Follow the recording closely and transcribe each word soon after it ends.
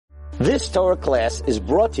This Torah class is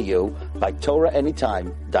brought to you by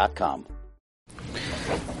TorahAnytime.com.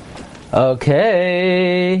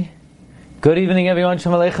 Okay. Good evening, everyone.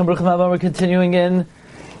 Shalom Aleichem. Baruch Haba. We're continuing in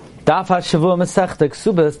Daf HaShavua Masechta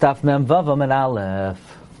Kesubos, Daf Mem Vav Amud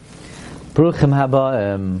Aleph. Baruch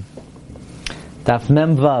Haba. Daf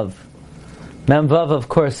Mem Vav. Mem Vav, of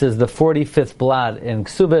course, is the 45th blot in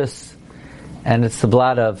Kesubos, and it's the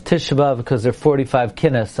blot of Tisha B'Av because there are 45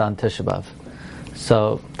 kinnis on Tisha B'Av.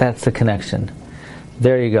 So that's the connection.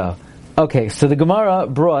 There you go. Okay, so the Gemara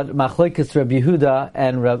brought Machlokes Rabbi Yehuda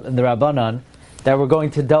and the Rabbanan that we're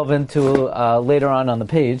going to delve into later on the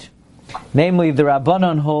page. Namely, the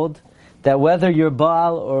Rabbanan hold that whether you're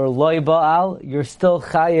Baal or Loi Baal, you're still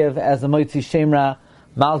Chayev as a Motzi Shemra,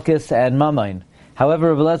 Malchus, and Mamain.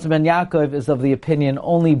 However, Rabbi Eliezer ben Yaakov is of the opinion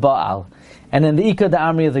only Baal. And in the Ika the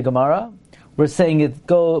Amri of the Gemara, we're saying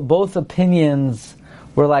both opinions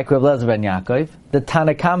were like Rabbi Eliezer ben Yaakov. The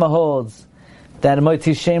Tanakama holds that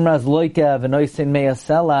Motzi Shemra is Loika v'noisin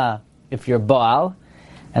meyasela if you're Baal.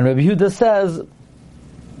 And Rabbi Yehuda says,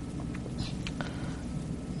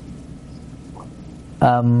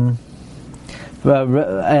 and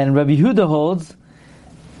Rabbi Yehuda holds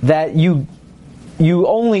that you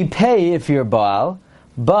only pay if you're Baal,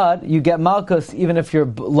 but you get Malchus even if you're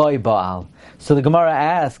Loi Baal. So the Gemara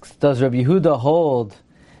asks, does Rabbi Yehuda hold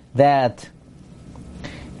that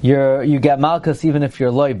you get Malchus even if you're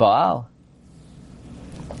Loi Baal?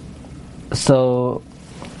 So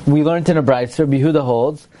we learned in a Brayso, Rabbi Yehuda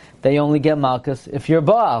holds that you only get Malchus if you're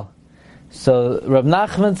Baal. So Rav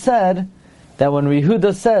Nachman said that when Rabbi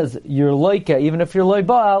Yehuda says you're Loika, even if you're Loi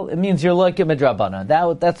Baal, it means you're Loika Midrabana.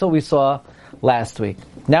 That's what we saw last week.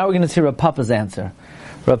 Now we're going to see Rav Papa's answer.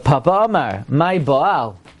 Rav Papa Amar, my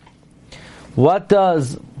Baal. What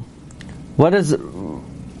does Rav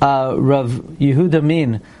Yehuda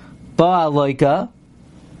mean? Baal Loika.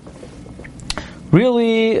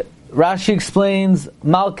 Really, Rashi explains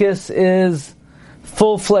Malchus is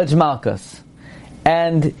full-fledged Malchus.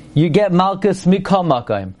 And you get Malchus mikol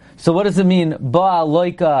makayim. So what does it mean? Baal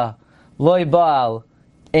loika, loy baal,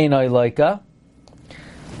 einoi loika.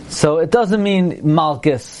 So it doesn't mean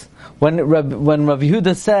Malchus. When Rabbi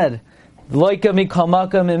Yehuda said loika mikol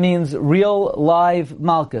makayim, it means real live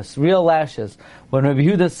Malchus, real lashes. When Rabbi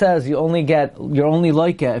Yehuda says you're only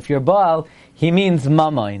loika if you're Baal, he means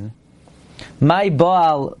mamain. My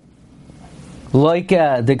Baal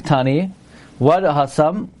loika diktani. What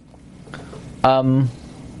hasam?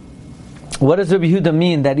 What does Rabbi Yehuda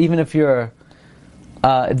mean that even if you're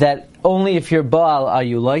that only if you're Baal are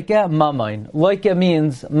you loika? Mamain. Loika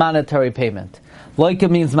means monetary payment. Loika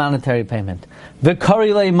means monetary payment.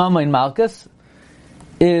 V'karile mamain malchus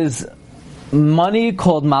is money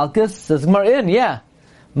called malchus. Says Gemara,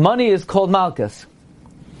 money is called malchus.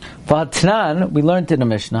 V'hatnan, we learned in the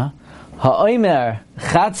Mishnah. Ha'omer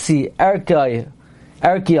chatzi erki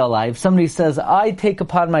alai. If somebody says, I take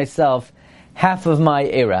upon myself half of my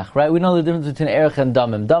erech, right? We know the difference between erech and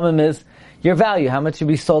damim. Damim is your value, how much should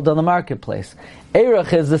be sold on the marketplace.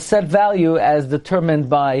 Erech is the set value as determined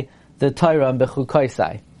by the Torah and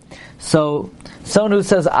Bechukaisai. So, someone who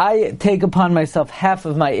says, I take upon myself half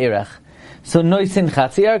of my erech. So, noisin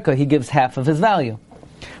chatzi erka, he gives half of his value.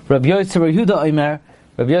 Rabbi Yosef Yehuda Omer,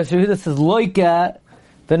 Rabbi Yosef Yehuda says, loika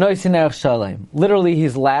the noisin erech shalem. Literally,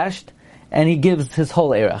 he's lashed, and he gives his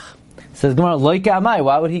whole erech. Says Gemara, loika amai,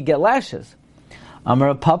 why would he get lashes?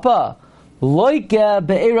 Amar Papa, loika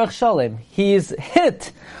be'erech shalem. He's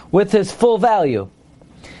hit with his full value.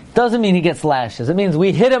 Doesn't mean he gets lashes. It means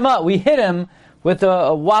we hit him up. We hit him with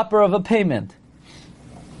a whopper of a payment.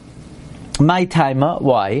 My taima,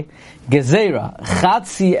 why? Gezerah,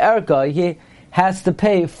 chatzi erka, he has to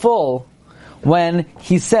pay full when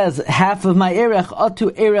he says half of my erech,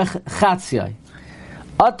 atu erech chatziyai.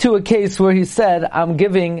 Up to a case where he said, I'm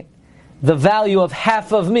giving the value of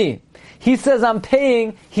half of me. He says I'm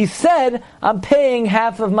paying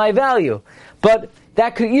half of my value. But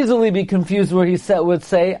that could easily be confused where he would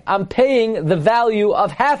say, I'm paying the value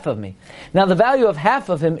of half of me. Now the value of half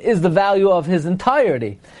of him is the value of his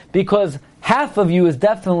entirety. Because half of you is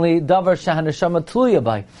definitely davar shahanashama tluya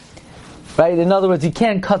by. Right? In other words, you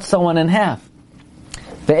can't cut someone in half.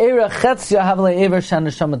 The erech chetzia havle ever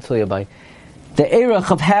shahanashama tluya by. The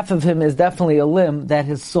erech of half of him is definitely a limb that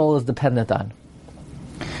his soul is dependent on.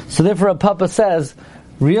 So therefore, a Papa says,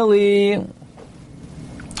 really,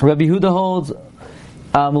 Rabbi Yehuda holds,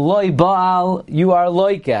 loy baal, you are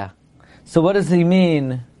loika. So what does he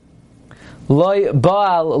mean? Loy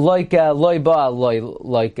baal, loika, loy baal,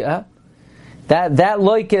 loika. That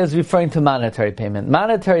loika is referring to monetary payment.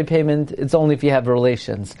 Monetary payment, it's only if you have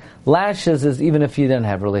relations. Lashes is even if you didn't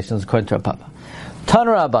have relations, according to our Papa.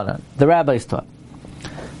 Tana Rabbanan, the rabbis taught.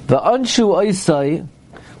 V'anshu oisai,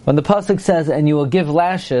 when the pasuk says, and you will give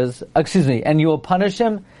lashes, and you will punish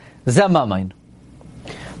him, zemamain.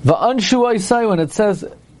 V'anshu oisai, when it says,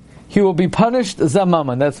 he will be punished,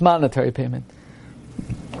 zemamain, that's monetary payment.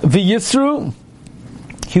 V'yisru,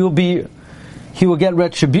 he will get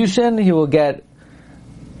retribution, he will get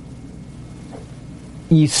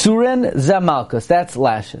yisurin, zemalkus, that's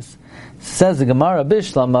lashes. Says the Gemara,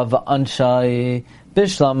 Bishlama v'anshai,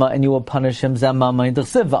 Bishlama, and you will punish him, Zamama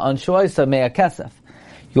ind'chsiv v'anshuaisa mea kesef.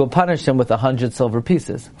 You will punish him with 100 silver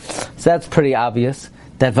pieces. So that's pretty obvious,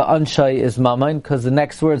 that v'anshai is mamain, because the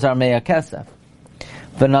next words are mea kesef.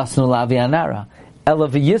 V'nasnu lavianara. Ela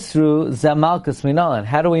v'yisru zemalkus minalan.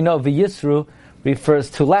 How do we know v'yisru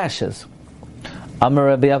refers to lashes? Amar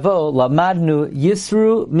Rabbi Avo, lamadnu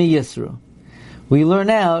yisru mi yisru. We learn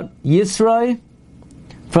out Yisroi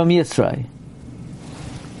from Yisroi.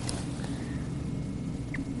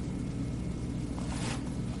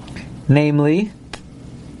 Namely,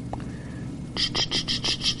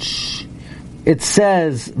 it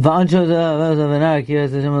says by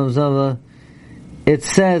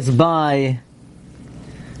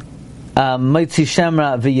Maitzi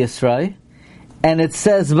Shemra v'Yisroi, and it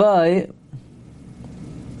says by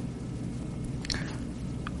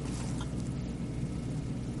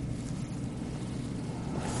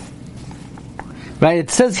right,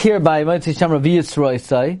 it says here by Maitzi Shemra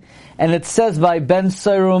v'Yisroi, and it says by Ben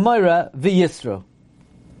Sayru Moira v'Yisro.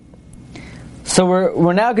 So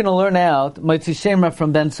we're now going to learn out Maitzi Shemra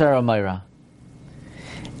from Ben Sayru Moira.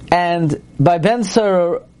 And by Ben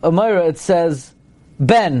Sayru Moira it says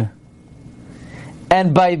Ben.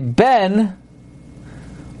 And by Ben,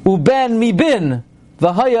 Uben mi bin,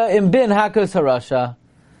 v'haya im bin hakos harasha.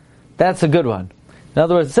 That's a good one. In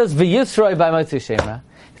other words, it says v'Yisroi by Maitzi Shemra.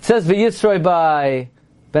 It says v'Yisroi by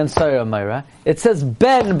Ben Sayra Myra. It says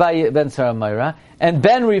Ben by Ben Sayra Myra. And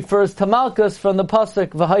Ben refers to Malchus from the pasuk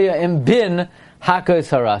v'haya im bin hakos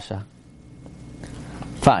harasha.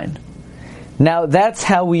 Fine. Now that's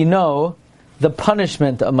how we know the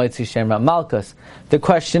punishment of Maitzi Shemra, Malchus. The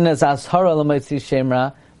question is Ashara l'Maitzi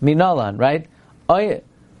Shemra minalan, right?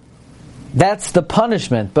 That's the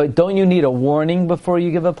punishment, but don't you need a warning before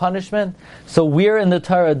you give a punishment? So where in the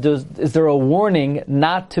Torah is there a warning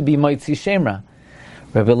not to be Maitzi Shemra?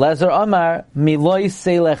 Rabbi Lezer Amar, Miloi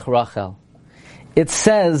Selech Rachel. It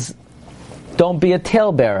says, don't be a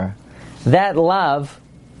talebearer. That lav,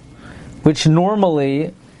 which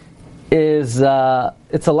normally is,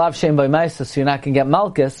 it's a lav shem by Maisa, so you're not going to get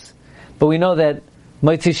Malchus, but we know that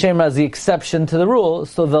Maitzi Shemra is the exception to the rule,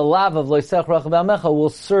 so the lav of Loisech Rachel B'Amecha will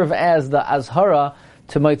serve as the azhara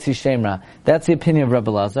to Maitzi Shemra. That's the opinion of Rabbi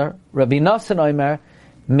Lazar. Rabbi Nosson Omer,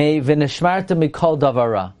 Me v'nishmarta mikol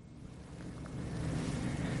davara,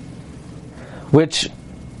 which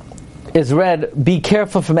is read, be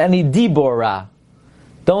careful from any dibora.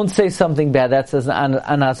 Don't say something bad. That says an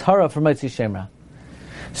azhara for Maitzi Shemra.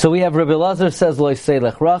 So we have Rabbi Lazar says Lo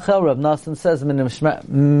Selech Rachel. Rabbi Nosson says Mi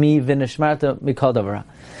v'nishmarta mikol davara.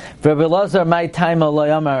 Rabbi Lazar my time lo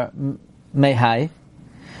yamar mehai.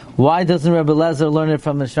 Why doesn't Rabbi Lazar learn it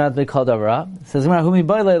from Nishmarta mikol davara? It says Humi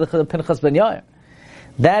boile Pinchas ben Yair.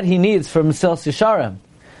 That he needs from Mesilas Yesharim,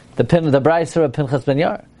 the Brayser of Pinchas ben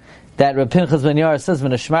Yair. That Rabbi Pinchas ben Yair says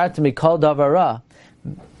v'nishmarta mikol davara.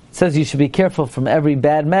 Says you should be careful from every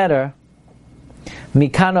bad matter.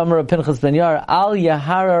 Mikan Amar Pinchas ben Yair al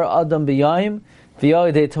yaharar adam b'yayim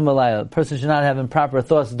v'yoidei tumalayel. A person should not have improper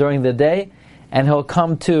thoughts during the day, and he'll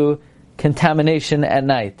come to contamination at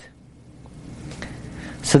night.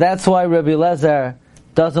 So that's why Rabbi Lezer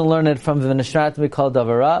doesn't learn it from v'nishmarta mikol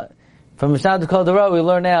davara. From v'nishmarta mikol davara we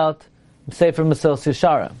learn out, say from Mesilas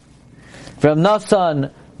Yesharim. From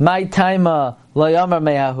Nosson my taima lo yamar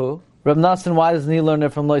me'ahu. Reb Nosson, why doesn't he learn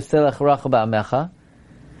it from Lo Selech Rachel B'Amecha?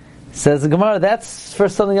 Says the Gemara, that's for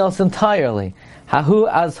something else entirely.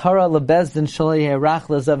 Hahu azhara lebezdin shalei herach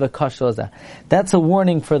lezev kashel lezeh. That's a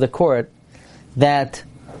warning for the court that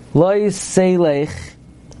Lo Selech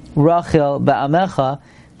Rachel B'Amecha,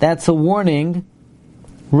 that's a warning.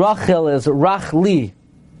 Rachel is rachli.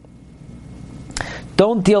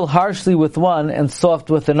 Don't deal harshly with one and soft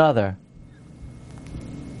with another.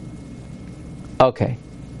 Okay.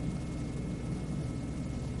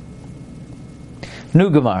 New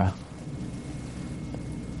Gemara.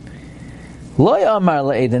 Loy Amar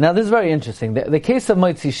La'edin. Now this is very interesting. The case of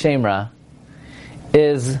Maitzi Shemra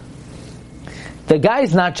is the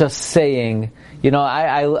guy's not just saying,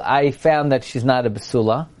 I found that she's not a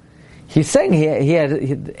basula. He's saying he had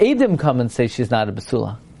Eidim come and say she's not a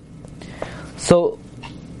basula. So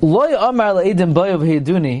Loy Amar La'edin Boyav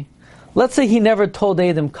Hiduni let's say he never told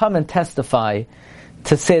Adam, come and testify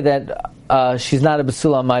to say that she's not a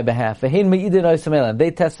basula on my behalf.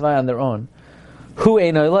 They testify on their own. Who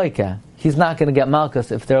ain't loika? He's not going to get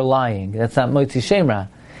malchus if they're lying. That's not moitzi shemra.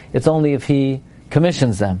 It's only if he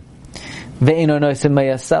commissions them. He's not going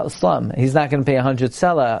to pay 100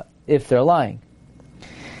 sela if they're lying.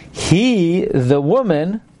 The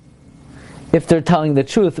woman, if they're telling the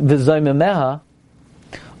truth, v'zoymemeha,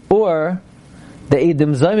 or the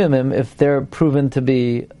edim zoymemim, if they're proven to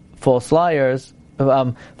be false liars,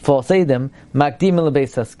 false edim, makdim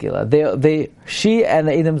lebeis skila. She and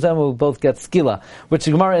the edim zoymemim will both get skila, which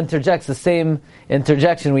the Gemara interjects the same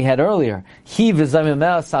interjection we had earlier. He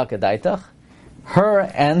v'zoymemeha salkadaitach, her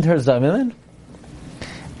and her zoymemim.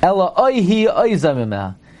 Ela oihi oy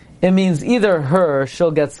zoymemeh. It means either her,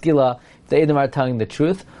 she'll get skila if the edim are telling the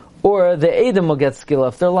truth, or the edim will get skila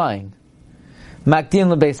if they're lying.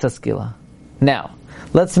 Makdim lebeis skila. Now,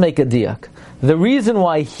 let's make a diak. The reason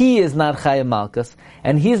why he is not chayim malchus,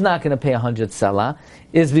 and he's not going to pay 100 sela,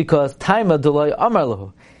 is because taima d'loy amar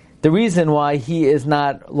lahu. The reason why he is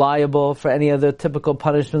not liable for any other typical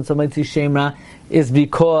punishments of mitzvah shemra is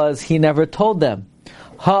because he never told them.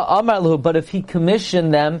 Ha amar lahu, but if he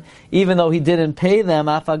commissioned them, even though he didn't pay them,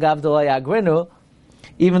 afagav d'loy agrinu,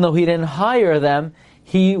 even though he didn't hire them,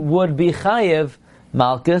 he would be chayiv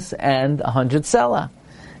malchus and 100 sela.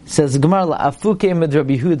 Says Gemara, afuke med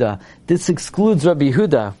Rabbi Yehuda. This excludes Rabbi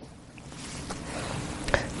Yehuda.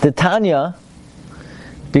 The Tanya,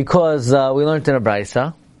 because we learned in a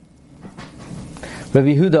braysa,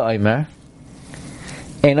 Rabbi Yehuda Omer,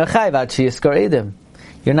 Eino chayiv ad sheyiskar edim.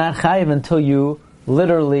 You're not chayiv until you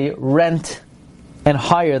literally rent and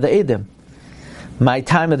hire the edim. My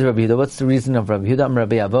time at Rabbi Yehuda. What's the reason of Rabbi Yehuda?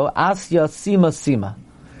 Rabbi Avo asya sima sima.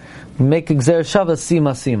 Make gzer shava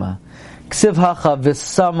sima sima. Ksiv hacha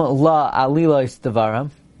v'sam la alila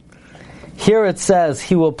istevaram. Here it says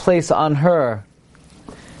he will place on her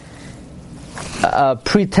a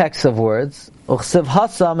pretext of words. Uksiv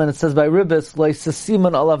hasam, and it says by ribis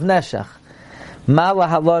loisasiman alav neshach. Mala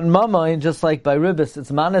halon mamayin, just like by ribis it's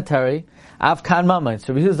monetary. Avkan mamayin.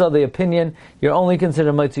 So here's the opinion: you're only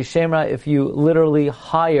considered motzi shemra if you literally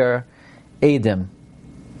hire edim.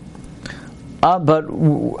 But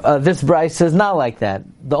this brayso is not like that.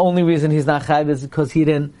 The only reason he's not chayiv is because he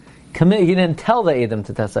didn't commit. He didn't tell the edim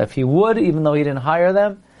to testify. If he would, even though he didn't hire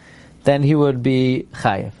them, then he would be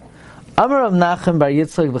chayiv. Amar Rav Nachum bar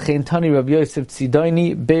Yitzchak v'chein Tani Rav Yosef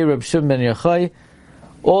Tzidoni bei Rav Shimon ben Yochai.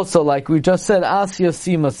 Also, like we just said, asya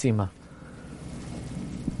sima sima.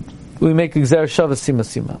 We make gzer shava sima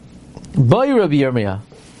sima. By Rabbi Yirmiyah.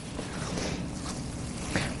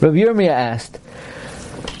 Rabbi Yirmiyah asked,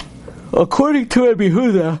 according to Rabbi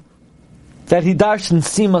Yehuda, that he darshan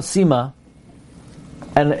sima sima,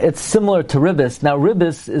 and it's similar to ribis. Now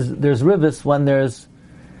there's ribis when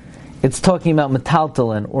it's talking about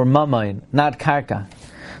metaltalin or mamayin, not karka.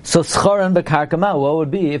 So scharan bekarka ma, what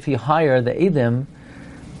would be if he hired the edim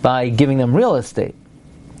by giving them real estate?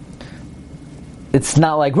 It's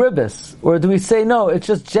not like ribis. Or do we say no, it's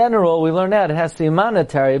just general, we learn that it has to be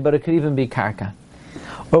monetary, but it could even be karka.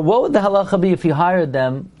 Or what would the halacha be if he hired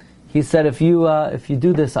them? He said, if you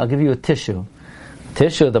do this, I'll give you a tissue.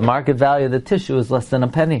 Tissue, the market value of the tissue is less than a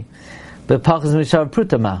penny. But pachas mishav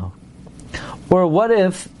pruta mahu. Or what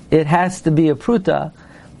if it has to be a pruta,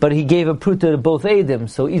 but he gave a pruta to both edim,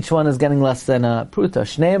 so each one is getting less than a pruta.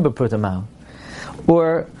 Shneim bepruta mahu.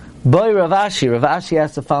 Or boy Rav Ashi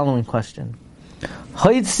asked the following question: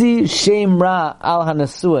 Hoitzi shem ra al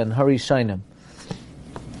hanasuin harishainim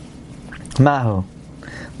mahu.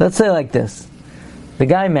 Let's say like this. The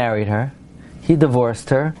guy married her, he divorced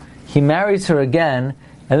her, he marries her again,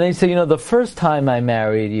 and then he said, the first time I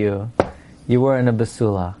married you, you were in a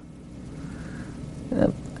basula.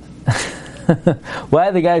 Why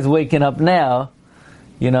are the guys waking up now,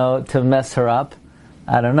 to mess her up?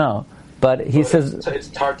 I don't know. But he says... It's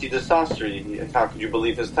Tarti Desastri. How could you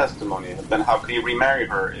believe his testimony? Then how could he remarry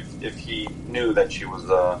her if he knew that she was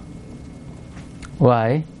a...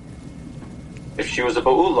 Why? If she was a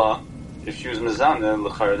ba'ula... If she was mizana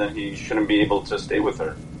l'chayr, then he shouldn't be able to stay with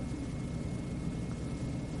her.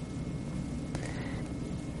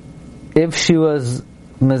 If she was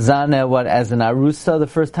mizana, as an arusa the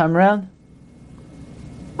first time around?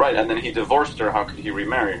 Right, and then he divorced her, how could he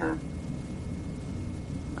remarry her?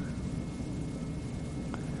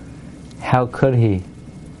 How could he?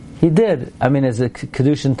 He did. Is it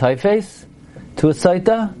kedushin taifes to a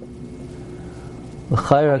saita?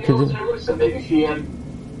 L'chayr kedushin. Maybe she had...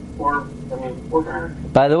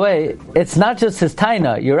 By the way, it's not just his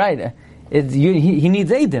taina. You're right. He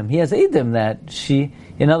needs edim. He has edim that she.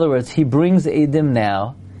 In other words, he brings edim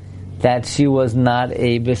now that she was not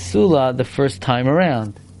a Besula the first time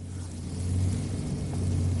around.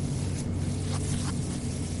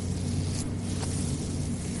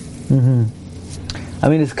 I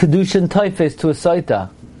mean, it's Kedushin Taifes to a Saita.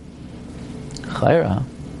 Chayra.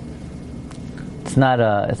 It's not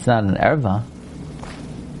an erva.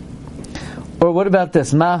 Or what about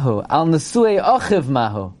this? Mahu. Al Nesue Achiv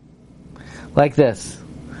Mahu. Like this.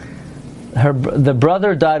 The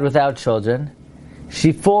brother died without children.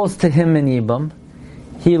 She falls to him in Yibam.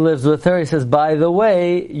 He lives with her. He says, by the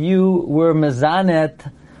way, you were Mazanet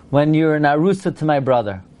when you were an Arusa to my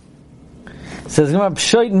brother. Says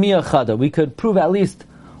we could prove at least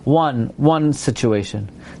one situation.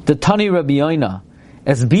 The Tani Rabbi Yoina,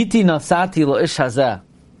 as biti nasati lo ish hazeh.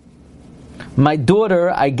 My daughter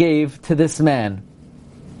I gave to this man.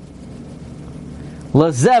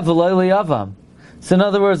 Lazev v'lo liyavam. So in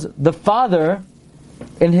other words, the father,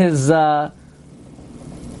 in his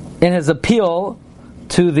appeal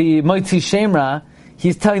to the Moitzi Shemra,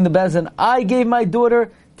 he's telling the Bezin, I gave my daughter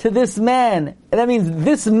to this man. And that means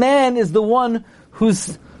this man is the one who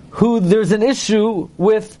there's an issue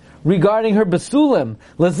with regarding her Basulim.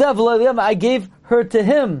 Lazev v'lo liyavam, I gave her to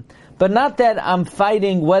him. But not that I'm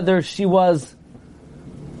fighting whether she was...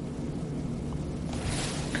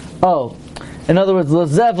 in other words,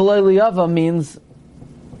 Lazev v'lo liyavam means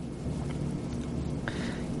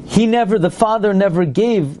the father never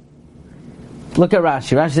gave. Look at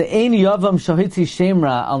Rashi. Rashi says, Ein yavam shahitzi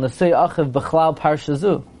shemra al nesei achiv b'chlal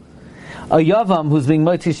parshazu. A yavam who's being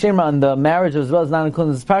moitzi shemra on the marriage as well as not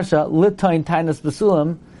including this parsha, litain tainas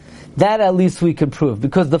basulim, that at least we could prove.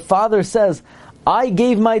 Because the father says, I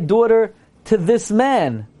gave my daughter to this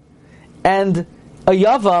man. And a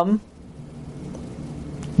yavam,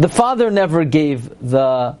 the father never gave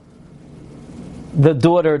the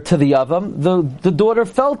daughter to the yavam. The daughter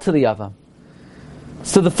fell to the yavam.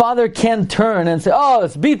 So the father can't turn and say,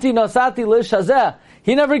 it's biti nosati lish hazeh.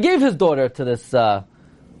 He never gave his daughter to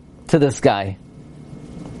this guy.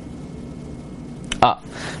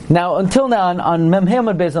 Now, until now, on Mem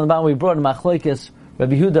Hamad based on the bottom, we brought in Machlokes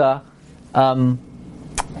Rabbi Yehuda, the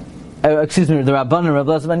Rabbanan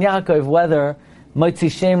Rabbi Elazar ben Yaakov, whether Moitzi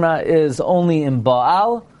Shemra is only in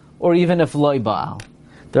Baal or even if Loi Baal.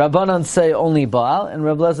 The Rabbanan say only Baal, and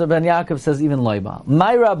Rabbi Elazar ben Yaakov says even Loi Baal.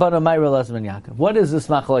 My Rabbanan, my Rabbi Elazar ben Yaakov. What is this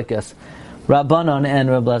Machlokes Rabbanan and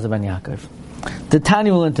Rabbi Elazar ben Yaakov? The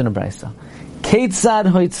Tani will learn in a brisa. Keitzad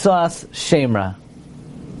hoitzas Shemra.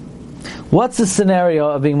 What's the scenario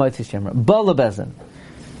of being Moitzi Shemra? Bala Bezin.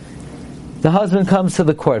 The husband comes to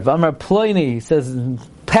the court. V'amar Ploini, he says,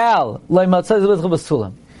 Pal, your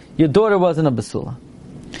daughter wasn't a basula.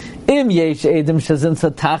 Im yesh edim shazin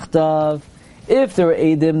satachtav. If there were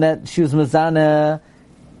edim that she was mazana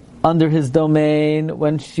under his domain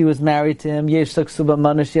when she was married to him, yesh ksuba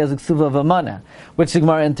mana, she has a ksuba of a mana. Which the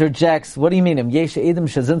Gemara interjects, what do you mean? Im yesh edim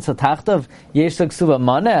shazin satachtav, yesh ksuba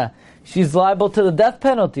mana. She's liable to the death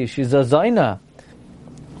penalty. She's a zaina.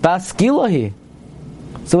 Baskilahi.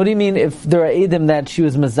 So what do you mean if there are edim that she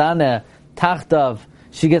was mazana tachtav,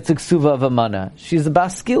 she gets a ksuva of a mana? She's a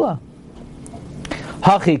baskila.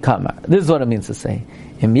 Hachi kamar. This is what it means to say.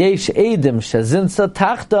 Im yesh edim shazinsa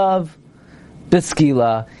tachtav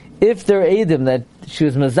biskila. If there are edim that she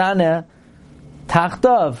was mazana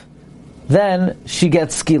tachtav, then she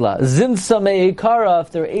gets skila. Zinsa me'ikara,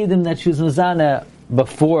 if there are edim that she was mazana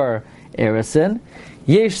before Erison,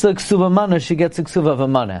 yesh la ksuva mana, she gets a ksuva of a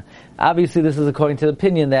mana. Obviously, this is according to the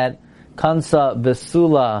opinion that kansa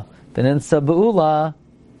besula beninsa beula,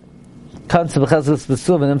 kansa b'chazas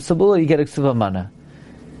besula beninsa beula, you get a ksuva mana.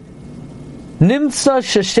 Nimsa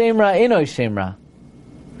sheshemra enoi shemra.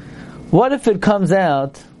 What if it comes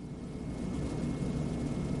out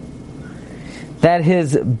that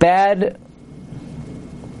his bad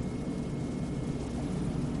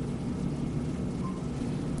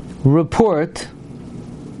report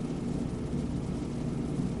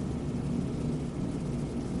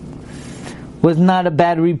was not a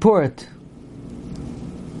bad report?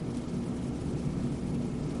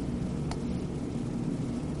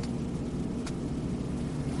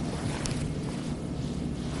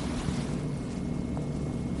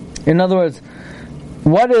 In other words,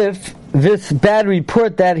 what if this bad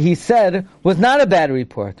report that he said was not a bad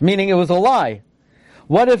report, meaning it was a lie?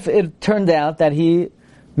 What if it turned out that he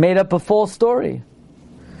made up a false story?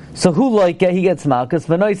 So who he gets malchus,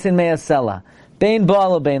 v'noisin me'asela, bein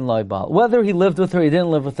baal or bein loy baal. Whether he lived with her, he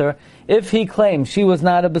didn't live with her, if he claimed she was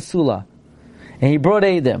not a basula, and he brought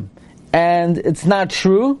edim, and it's not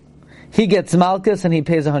true, he gets malchus and he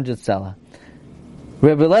pays 100 sela.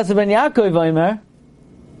 Rabbi Elazar ben Yaakov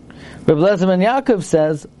Rabbi Eliezer ben Yaakov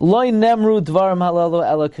says, Loi nemru dvarim halalu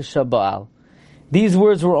ela kishabal. These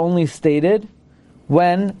words were only stated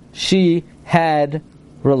when she had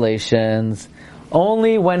relations.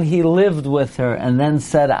 Only when he lived with her and then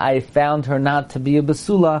said, I found her not to be a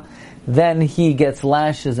basula, then he gets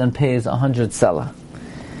lashes and pays 100 selah.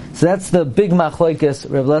 So that's the big machlokes,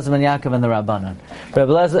 Rabbi Eliezer ben Yaakov and the Rabbanon. The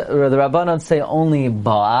Rabbanon say only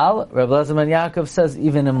Baal. Rabbi Eliezer ben Yaakov says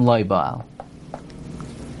even im loy Baal.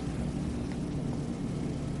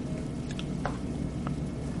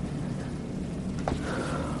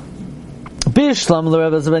 Bishlam the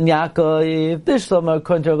Rabbi Eliezer ben Yaakov. Bishlam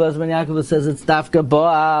according to Rabbi Eliezer ben Yaakov it says it's dafka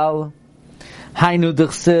Baal. Hainu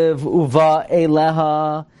d'chsiv uva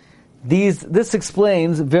eleha. This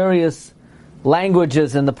explains various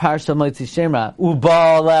languages in the Parsha of Motzi Shemra.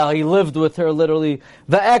 Uba, he lived with her literally.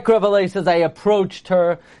 Ve'ekrav alei says, I approached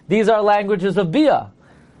her. These are languages of Bia.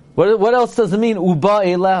 What else does it mean? Uba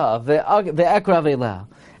eleha, ve'ekrav eleha.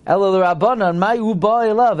 Ela l'Rabbanan, my uba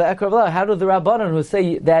eleha, ve'ekrav eleha. How do the Rabbanan who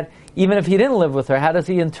say that even if he didn't live with her, how does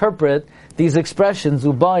he interpret these expressions,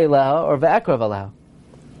 uba eleha or ve'ekrav eleha?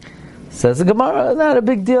 Says the Gemara, not a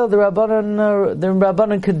big deal. The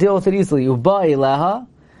Rabbanan could deal with it easily. Uba ilaha,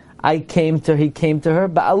 he came to her,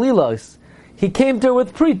 ba'alilos. He came to her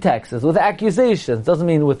with pretexts, with accusations. Doesn't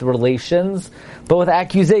mean with relations, but with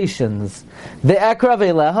accusations. The akrav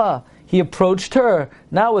ilaha, he approached her,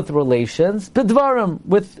 not with relations, bidvarim,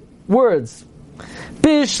 with words.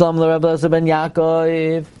 Bishlam l'Rabbi Eliezer ben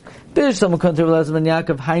Yaakov. Bishlam according to Rabbi Eliezer ben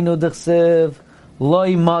Yaakov, hainu d'chsiv.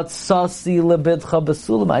 Loi matzasi lebidcha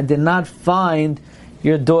besulam. I did not find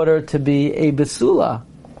your daughter to be a besula.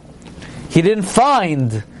 He didn't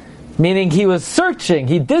find, meaning he was searching.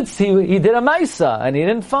 He did a maisa and he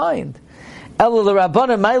didn't find. Ela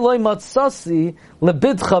l'Rabbanan, my loi matzasi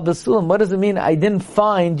lebidcha besulam. What does it mean? I didn't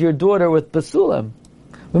find your daughter with besulam.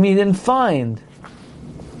 I mean, he didn't find.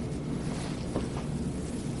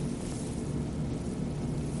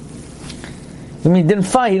 I mean, he didn't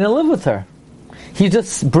find. He didn't live with her. He's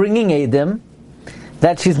just bringing Edim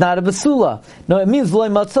that she's not a basula. No, it means loy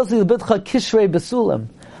matzasi lebidcha kishrei basulam.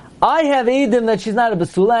 I have Edim that she's not a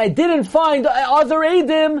basula. I didn't find other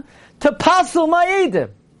Edim to pasel my Edim.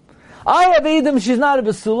 I have Edim she's not a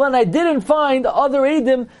basula, and I didn't find other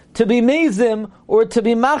Edim to be mezim or to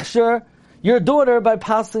be machsher your daughter by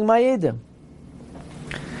passing my Edim.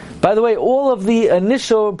 By the way, all of the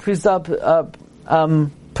initial presumption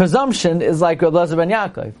is like Rabbi Eliezer ben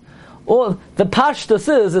Yaakov. All the pashtus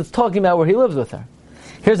is it's talking about where he lives with her.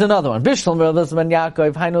 Here's another one. Bishlam Rabbi Eliezer ben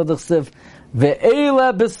Yaakov hainu d'chsiv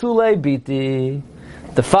ve'ela besulei biti.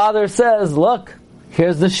 The father says, look,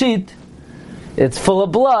 here's the sheet. It's full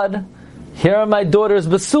of blood. Here are my daughter's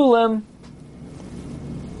basulim.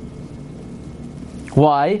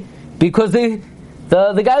 Why? Because the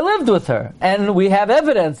guy lived with her, and we have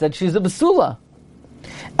evidence that she's a basula.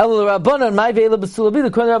 El Rabbanan, my ve'ela basula biti.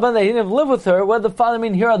 According to Rabbanan, they didn't live with her. What does the father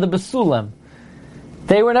mean? Here are the basulim.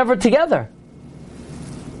 They were never together.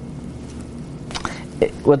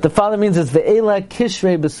 What the father means is ve'ela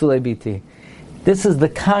kishrei basulei biti. This is the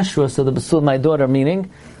kashrus of the basul, my daughter, meaning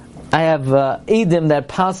I have Edim that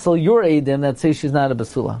pasel your Edim that say she's not a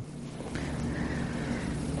basula.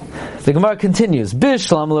 The Gemara continues.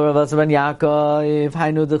 Bishlam l'Rav Eliezer ben Yaakov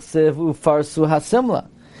hainu d'chsiv ufarsu hasimla.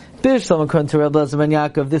 Bishlam according to Rav Eliezer ben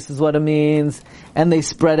Yaakov, this is what it means, and they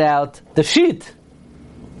spread out the sheet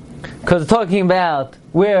because talking about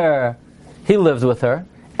where he lived with her,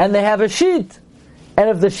 and they have a sheet, and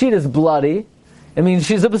if the sheet is bloody, it means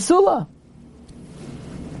she's a basula.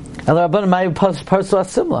 And the Rabbanan may parsu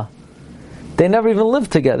hasimla. They never even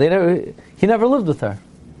lived together. He never lived with her.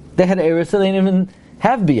 They had Eretz, so they didn't even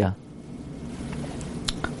have Bia.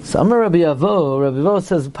 So Amar Rabbi Avo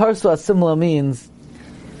says parsu hasimla means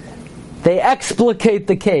they explicate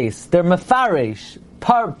the case. They're mefaresh,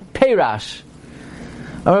 peirash.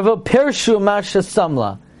 Amar Avo pershu masha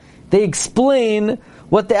samla. They explain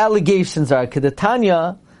what the allegations are.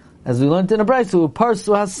 Kedatanya, as we learned in a brayso,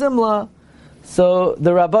 parsu hasimla. So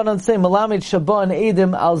the Rabbanan say Malamid Shabban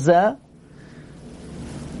Edim Alzeh.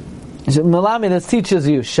 Malamid that teaches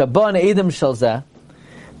you Shabban Edim Shalzeh,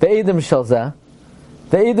 the Edim Shalzeh,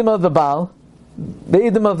 the Edim of the Baal, the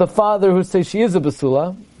Edim of the father who says she is a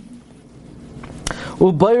basula.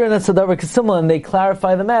 Ubayr and Sadar Kesimla, and they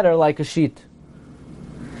clarify the matter like a sheet.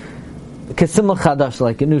 Kesimla Chadash,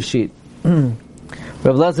 like a new sheet. Rav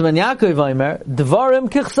Eliezer ben Yaakov Vaymer Dvarim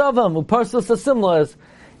Kichsavam Uparsus Asimla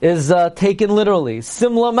is taken literally.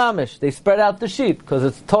 Simla mamish. They spread out the sheet because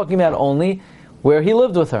it's talking about only where he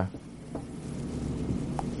lived with her.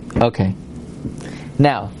 Okay.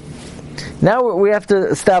 Now we have to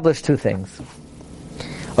establish two things.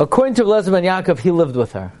 According to Eliezer ben Yaakov, he lived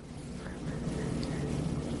with her.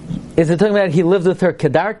 Is it talking about he lived with her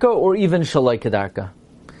kedarka or even shalai kedarka?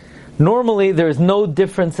 Normally, there is no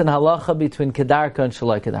difference in halacha between kedarka and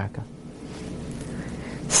shalai kedarka.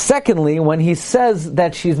 Secondly, when he says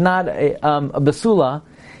that she's not a basula,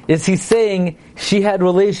 is he saying she had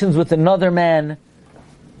relations with another man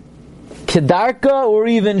kedarka or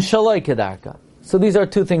even shalai kedarka? So these are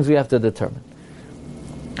two things we have to determine.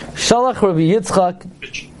 Shalach Rabbi Yitzchak.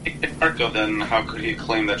 Kedarka, then how could he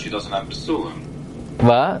claim that she doesn't have basulim?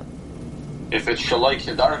 What? If it's shalai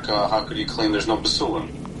kedarka, how could he claim there's no basulim?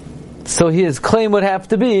 So his claim would have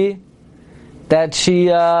to be that she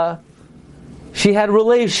had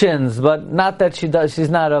relations, but not that she's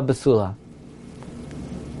not a basula.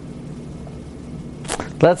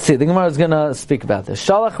 Let's see. The Gemara is going to speak about this.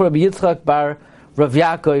 Shalach Rabbi Yitzchak bar Rav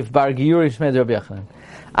Yaakov bar Giyuri Shmed Rabbi Yochanan.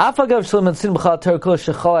 We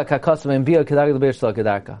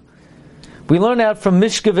learn out from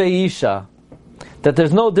Mishkevei Isha that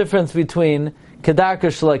there's no difference between kedarka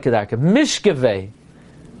and shalai kedarka. Mishkevei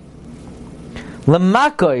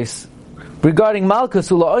Lamakois regarding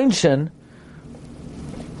Malkus Ula Oinshin,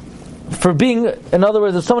 for being, in other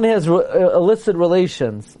words, if somebody has illicit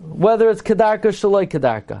relations, whether it's kedarka or shalai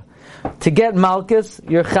kedarka, to get Malkus,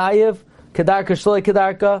 you're chayiv kedarka shalai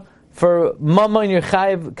kedarka. For mama and your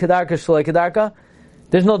chayiv kedarka shalai kedarka,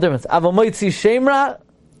 there's no difference. Avamoitzi shemra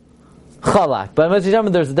chalak, but moitzi shemra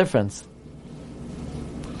there's a difference.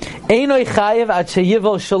 Einoi chayiv at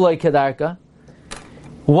sheyivel shalai kedarka.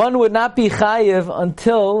 One would not be chayiv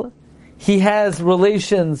until he has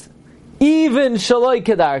relations, even shalai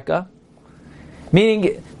kedarka.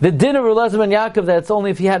 Meaning, the din of Eliezer ben Yaakov that's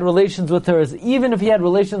only if he had relations with her is even if he had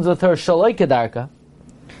relations with her shalai kedarka.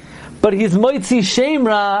 But he's moitzi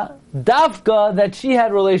shemra dafka that she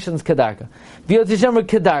had relations kedarka. V'yotzi shemra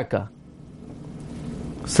kedarka.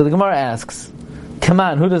 So the Gemara asks, come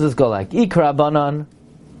on, who does this go like? Ikra banan.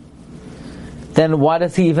 Then why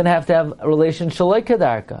does he even have to have a relation shalai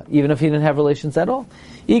kedarka, even if he didn't have relations at all?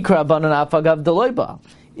 Ikra banan afagav deloiba.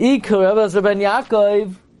 Ikra Eliezer ben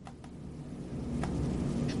Yaakov.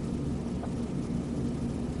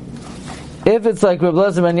 If it's like Reb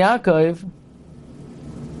Eliezer ben Yaakov,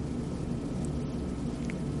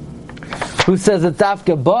 who says it's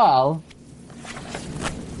Dafka Baal,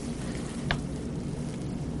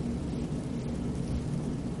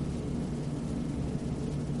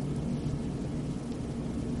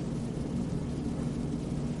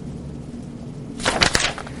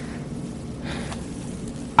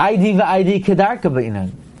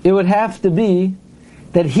 it would have to be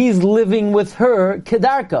that he's living with her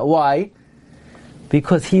kedarka. Why?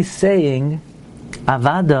 Because he's saying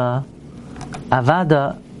avada,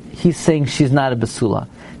 he's saying she's not a basula,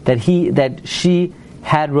 that she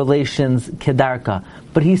had relations kedarka.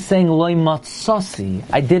 But he's saying loy matsasi,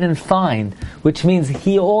 I didn't find, which means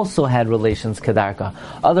he also had relations kedarka.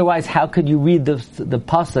 Otherwise, how could you read the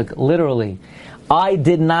pasuk literally? I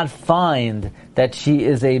did not find that she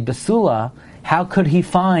is a basula. How could he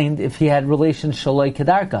find if he had relations shaloi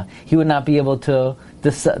kedarka? He would not be able to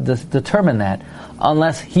determine that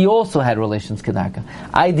unless he also had relations kedarka.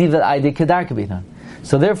 I did kedarka binan.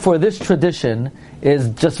 So therefore, this tradition is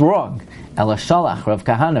just wrong. Ela shalach Rav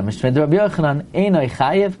Kahana mishmed Rabbi Yochanan einoi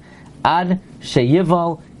chayiv ad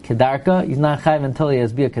sheyival kedarka. He's not chayiv until he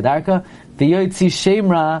has bia kedarka. V'yoytzi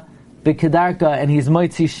shemra b'kedarka, and he's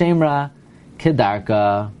moitzi shemra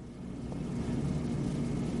kedarka.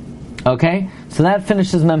 Okay, so that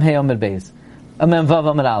finishes Mem Hey Amud Beis, Mem Vav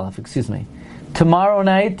Amud Aleph. Excuse me. Tomorrow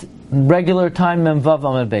night, regular time, Mem Vav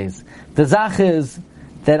Amud Beis. The zach is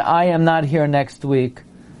that I am not here next week,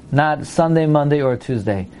 not Sunday, Monday, or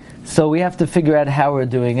Tuesday. So we have to figure out how we're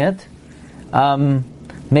doing it.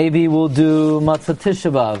 Maybe we'll do Matzah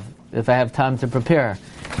Tisha B'Av if I have time to prepare.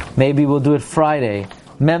 Maybe we'll do it Friday.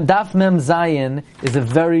 Daf Mem Zayin is a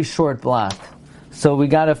very short block, so we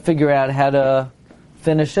got to figure out how to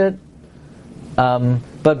finish it.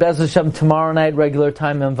 But Be'ez Hashem, tomorrow night, regular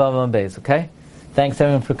time, Mem Vav Amud Beis. Okay? Thanks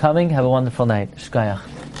everyone for coming. Have a wonderful night. Shkayach.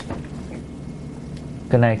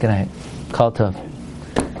 Good night. Kol Tov.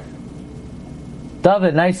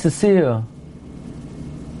 David, nice to see you.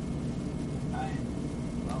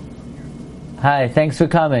 Hi, thanks for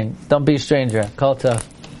coming. Don't be a stranger. Kol Tov.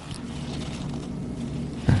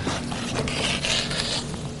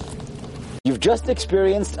 You've just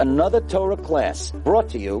experienced another Torah class brought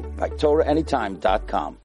to you by TorahAnytime.com.